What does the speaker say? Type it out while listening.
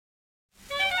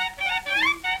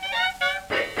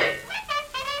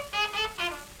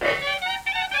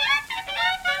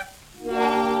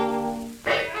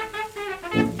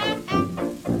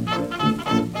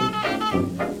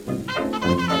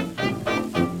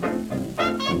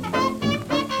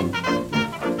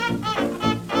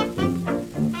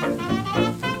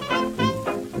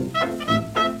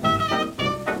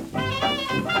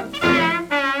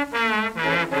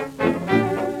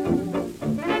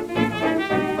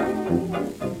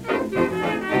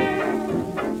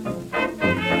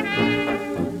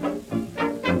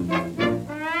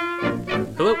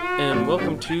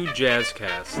to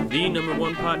Jazzcast, the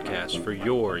 #1 podcast for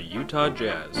your Utah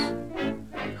Jazz.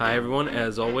 Hi everyone,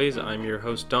 as always, I'm your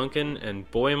host Duncan, and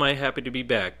boy am I happy to be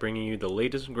back, bringing you the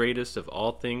latest and greatest of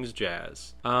all things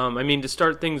jazz. To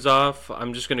start things off,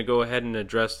 I'm just going to go ahead and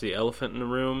address the elephant in the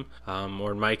room,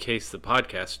 or in my case, the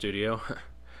podcast studio.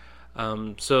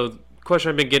 So the question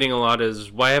I've been getting a lot is,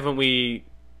 why haven't we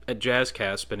at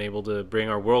Jazzcast been able to bring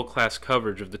our world-class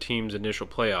coverage of the team's initial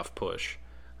playoff push?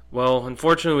 Well,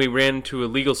 unfortunately, we ran into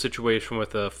a legal situation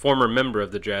with a former member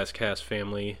of the Jazzcast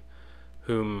family,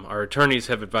 whom our attorneys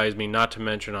have advised me not to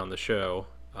mention on the show.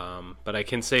 But I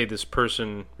can say this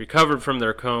person recovered from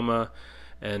their coma,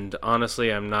 and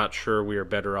honestly, I'm not sure we are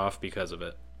better off because of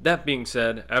it. That being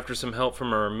said, after some help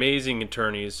from our amazing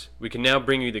attorneys, we can now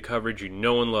bring you the coverage you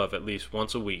know and love at least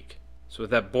once a week. So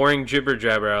with that boring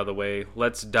jibber-jabber out of the way,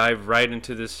 let's dive right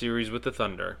into this series with the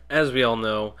Thunder. As we all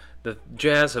know, the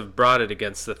Jazz have brought it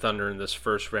against the Thunder in this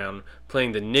first round,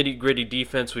 playing the nitty-gritty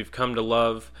defense we've come to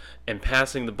love, and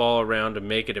passing the ball around to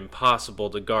make it impossible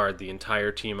to guard the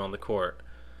entire team on the court.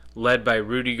 Led by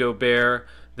Rudy Gobert,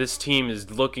 this team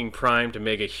is looking primed to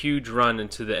make a huge run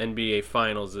into the NBA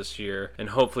Finals this year and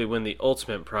hopefully win the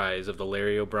ultimate prize of the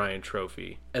Larry O'Brien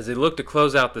Trophy. As they look to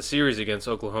close out the series against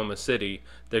Oklahoma City,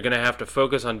 they're going to have to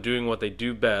focus on doing what they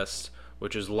do best,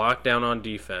 which is lock down on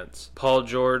defense. Paul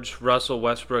George, Russell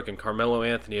Westbrook, and Carmelo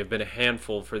Anthony have been a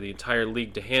handful for the entire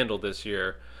league to handle this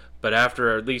year, but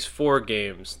after at least 4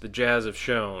 games, the Jazz have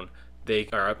shown they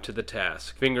are up to the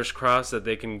task. Fingers crossed that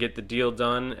they can get the deal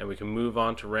done and we can move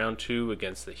on to round 2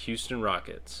 against the Houston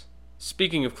Rockets.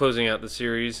 Speaking of closing out the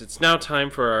series, it's now time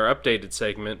for our updated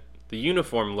segment, the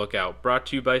Uniform Lookout, brought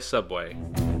to you by Subway.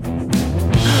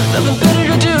 Nothing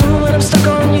better to do when I'm stuck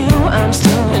on you. I'm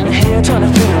still in here trying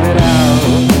to figure it out.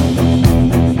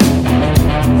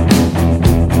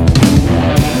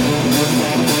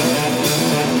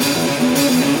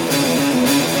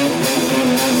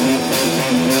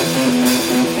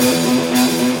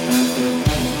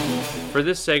 For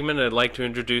this segment, I'd like to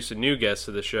introduce a new guest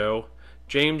to the show,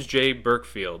 James J.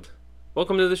 Burkfield.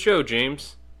 Welcome to the show,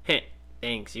 James. Heh,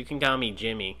 thanks. You can call me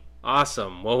Jimmy.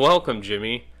 Awesome. Well, welcome,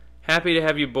 Jimmy. Happy to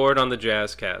have you aboard on the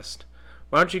Jazzcast.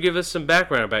 Why don't you give us some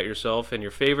background about yourself and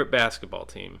your favorite basketball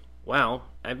team? Well,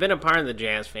 I've been a part of the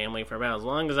Jazz family for about as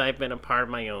long as I've been a part of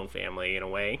my own family, in a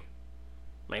way.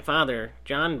 My father,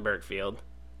 John Burkfield,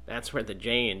 that's where the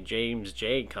J in James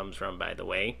J comes from, by the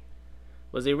way,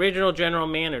 was the original general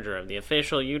manager of the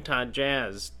official Utah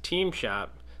Jazz team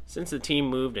shop since the team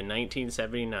moved in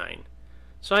 1979.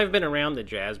 So I've been around the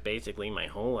Jazz basically my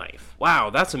whole life. Wow,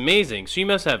 that's amazing. So you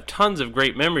must have tons of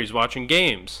great memories watching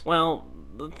games. Well,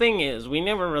 the thing is, we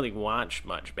never really watched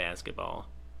much basketball.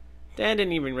 Dad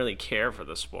didn't even really care for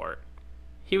the sport.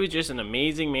 He was just an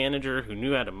amazing manager who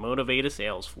knew how to motivate a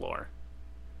sales floor.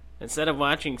 Instead of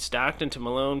watching Stockton to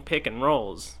Malone pick and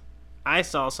rolls, I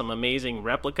saw some amazing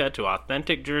replica to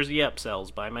authentic jersey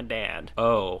upsells by my dad.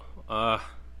 Oh,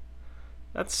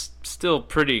 that's still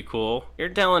pretty cool. You're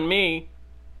telling me.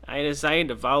 I decided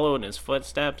to follow in his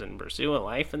footsteps and pursue a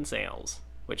life in sales,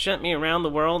 which sent me around the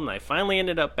world, and I finally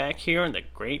ended up back here in the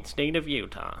great state of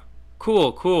Utah.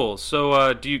 Cool.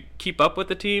 So, do you keep up with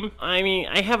the team?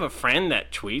 I have a friend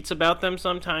that tweets about them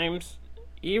sometimes.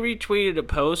 He retweeted a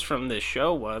post from this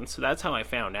show once, so that's how I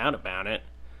found out about it.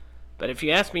 But if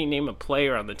you ask me to name a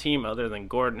player on the team other than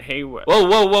Gordon Hayward...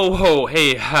 Whoa.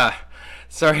 Hey,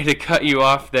 sorry to cut you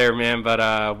off there, man,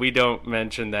 but we don't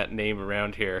mention that name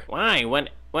around here. Why?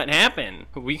 What happened?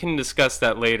 We can discuss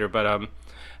that later, but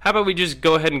how about we just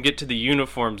go ahead and get to the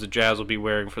uniforms the Jazz will be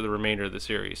wearing for the remainder of the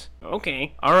series?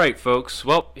 Okay. Alright, folks.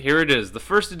 Well, here it is. The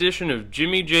first edition of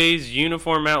Jimmy J's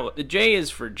Uniform Outlet. The J is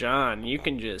for John. You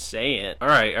can just say it.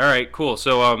 Alright, cool.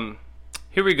 So,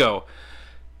 here we go.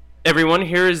 Everyone,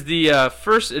 here is the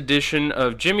first edition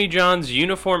of Jimmy John's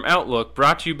Uniform Outlook,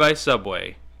 brought to you by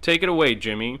Subway. Take it away,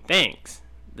 Jimmy. Thanks.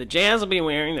 The Jazz will be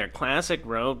wearing their classic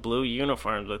road blue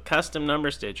uniforms with custom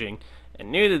number stitching,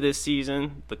 and new to this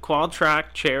season, the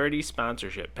Qualtrock charity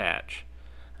sponsorship patch.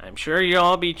 I'm sure you'll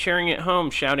all be cheering at home,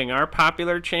 shouting our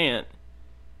popular chant,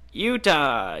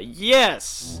 Utah,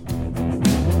 yes!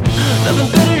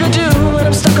 Nothing better to do when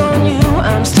I'm stuck on you.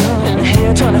 I'm still in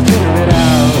here trying to figure it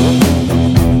out.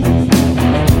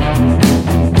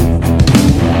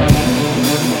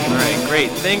 Alright,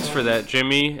 great. Thanks for that,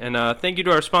 Jimmy. And thank you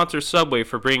to our sponsor, Subway,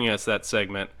 for bringing us that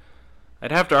segment.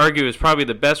 I'd have to argue it's probably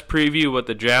the best preview of what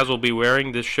the Jazz will be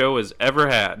wearing this show has ever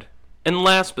had. And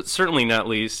last but certainly not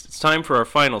least, it's time for our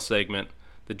final segment,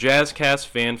 the Jazzcast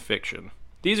Fan Fiction.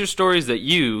 These are stories that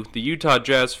you, the Utah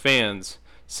Jazz fans,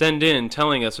 Send in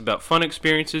telling us about fun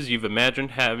experiences you've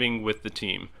imagined having with the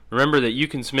team. Remember that you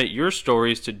can submit your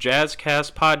stories to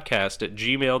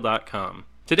jazzcastpodcast@gmail.com.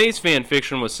 Today's fan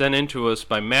fiction was sent in to us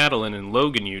by Madeline in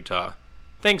Logan, Utah.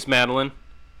 Thanks, Madeline.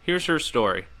 Here's her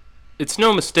story. It's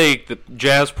no mistake that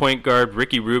Jazz point guard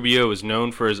Ricky Rubio is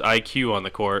known for his IQ on the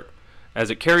court, as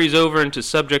it carries over into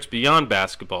subjects beyond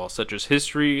basketball, such as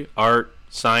history, art,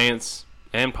 science,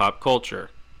 and pop culture,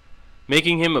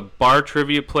 making him a bar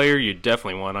trivia player you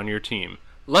definitely want on your team.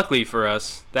 Luckily for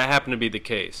us, that happened to be the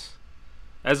case.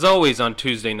 As always on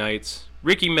Tuesday nights,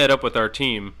 Ricky met up with our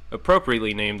team,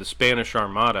 appropriately named the Spanish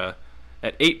Armada,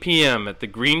 at 8 p.m. at the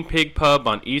Green Pig Pub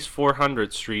on East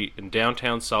 400th Street in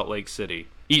downtown Salt Lake City.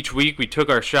 Each week we took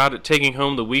our shot at taking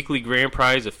home the weekly grand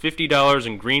prize of $50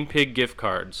 in Green Pig gift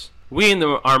cards. We and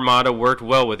the Armada worked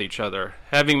well with each other,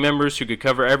 having members who could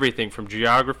cover everything from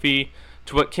geography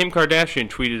to what Kim Kardashian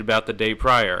tweeted about the day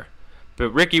prior.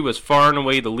 But Ricky was far and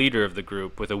away the leader of the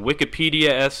group, with a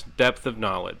Wikipedia-esque depth of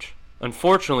knowledge.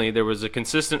 Unfortunately, there was a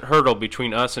consistent hurdle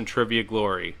between us and Trivia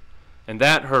Glory, and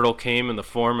that hurdle came in the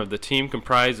form of the team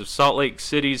comprised of Salt Lake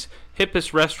City's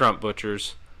hippest restaurant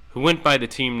butchers, who went by the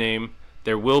team name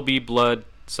There Will Be Blood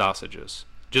Sausages.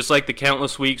 Just like the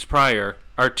countless weeks prior,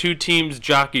 our two teams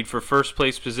jockeyed for first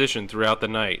place position throughout the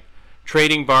night,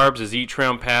 trading barbs as each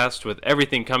round passed, with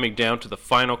everything coming down to the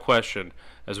final question,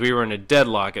 as we were in a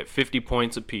deadlock at 50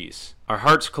 points apiece. Our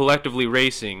hearts collectively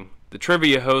racing, the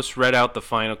trivia host read out the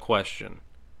final question.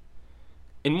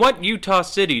 In what Utah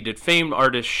city did famed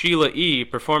artist Sheila E.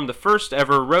 perform the first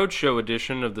ever roadshow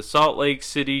edition of the Salt Lake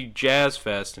City Jazz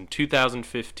Fest in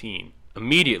 2015?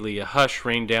 Immediately, a hush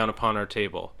rained down upon our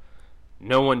table.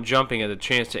 No one jumping at the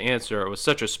chance to answer. It was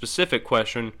such a specific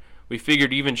question, we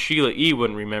figured even Sheila E.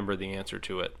 wouldn't remember the answer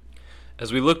to it.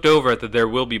 As we looked over at the There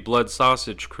Will Be Blood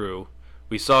Sausage crew,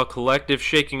 we saw a collective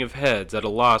shaking of heads at a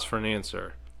loss for an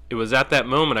answer. It was at that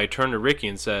moment I turned to Ricky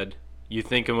and said, "You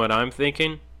thinking what I'm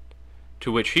thinking?"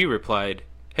 To which he replied,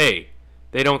 "Hey,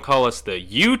 they don't call us the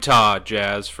Utah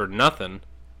Jazz for nothing."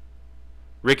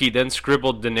 Ricky then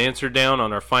scribbled an answer down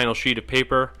on our final sheet of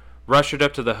paper, rushed it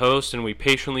up to the host, and we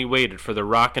patiently waited for the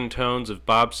rockin' tones of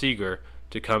Bob Seger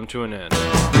to come to an end.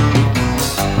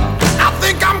 I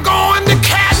think I'm going to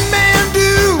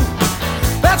Kathmandu.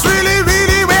 That's really,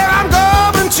 really where I'm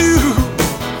going to.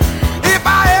 If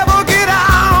I ever get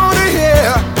out of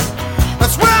here,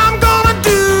 that's where I'm gonna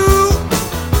do.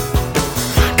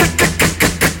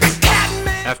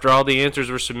 After all the answers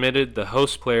were submitted, the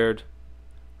host declared,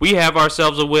 "We have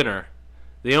ourselves a winner.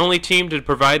 The only team to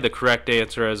provide the correct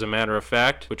answer, as a matter of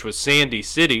fact, which was Sandy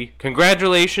City.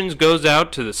 Congratulations goes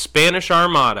out to the Spanish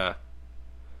Armada."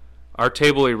 Our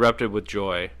table erupted with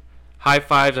joy. High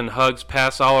fives and hugs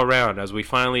passed all around as we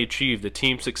finally achieved the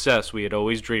team success we had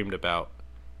always dreamed about.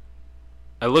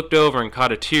 I looked over and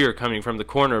caught a tear coming from the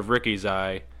corner of Ricky's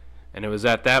eye, and it was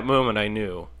at that moment I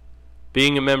knew.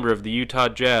 Being a member of the Utah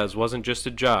Jazz wasn't just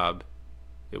a job,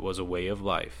 it was a way of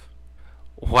life.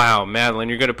 Wow, Madeline,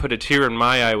 you're going to put a tear in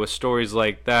my eye with stories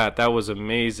like that. That was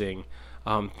amazing.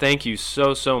 Thank you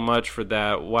so much for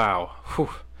that. Wow.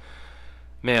 Whew.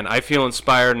 Man, I feel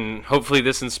inspired, and hopefully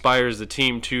this inspires the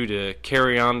team, too, to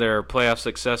carry on their playoff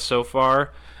success so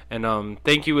far. And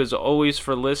thank you, as always,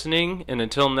 for listening. And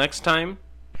until next time,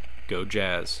 go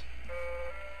Jazz.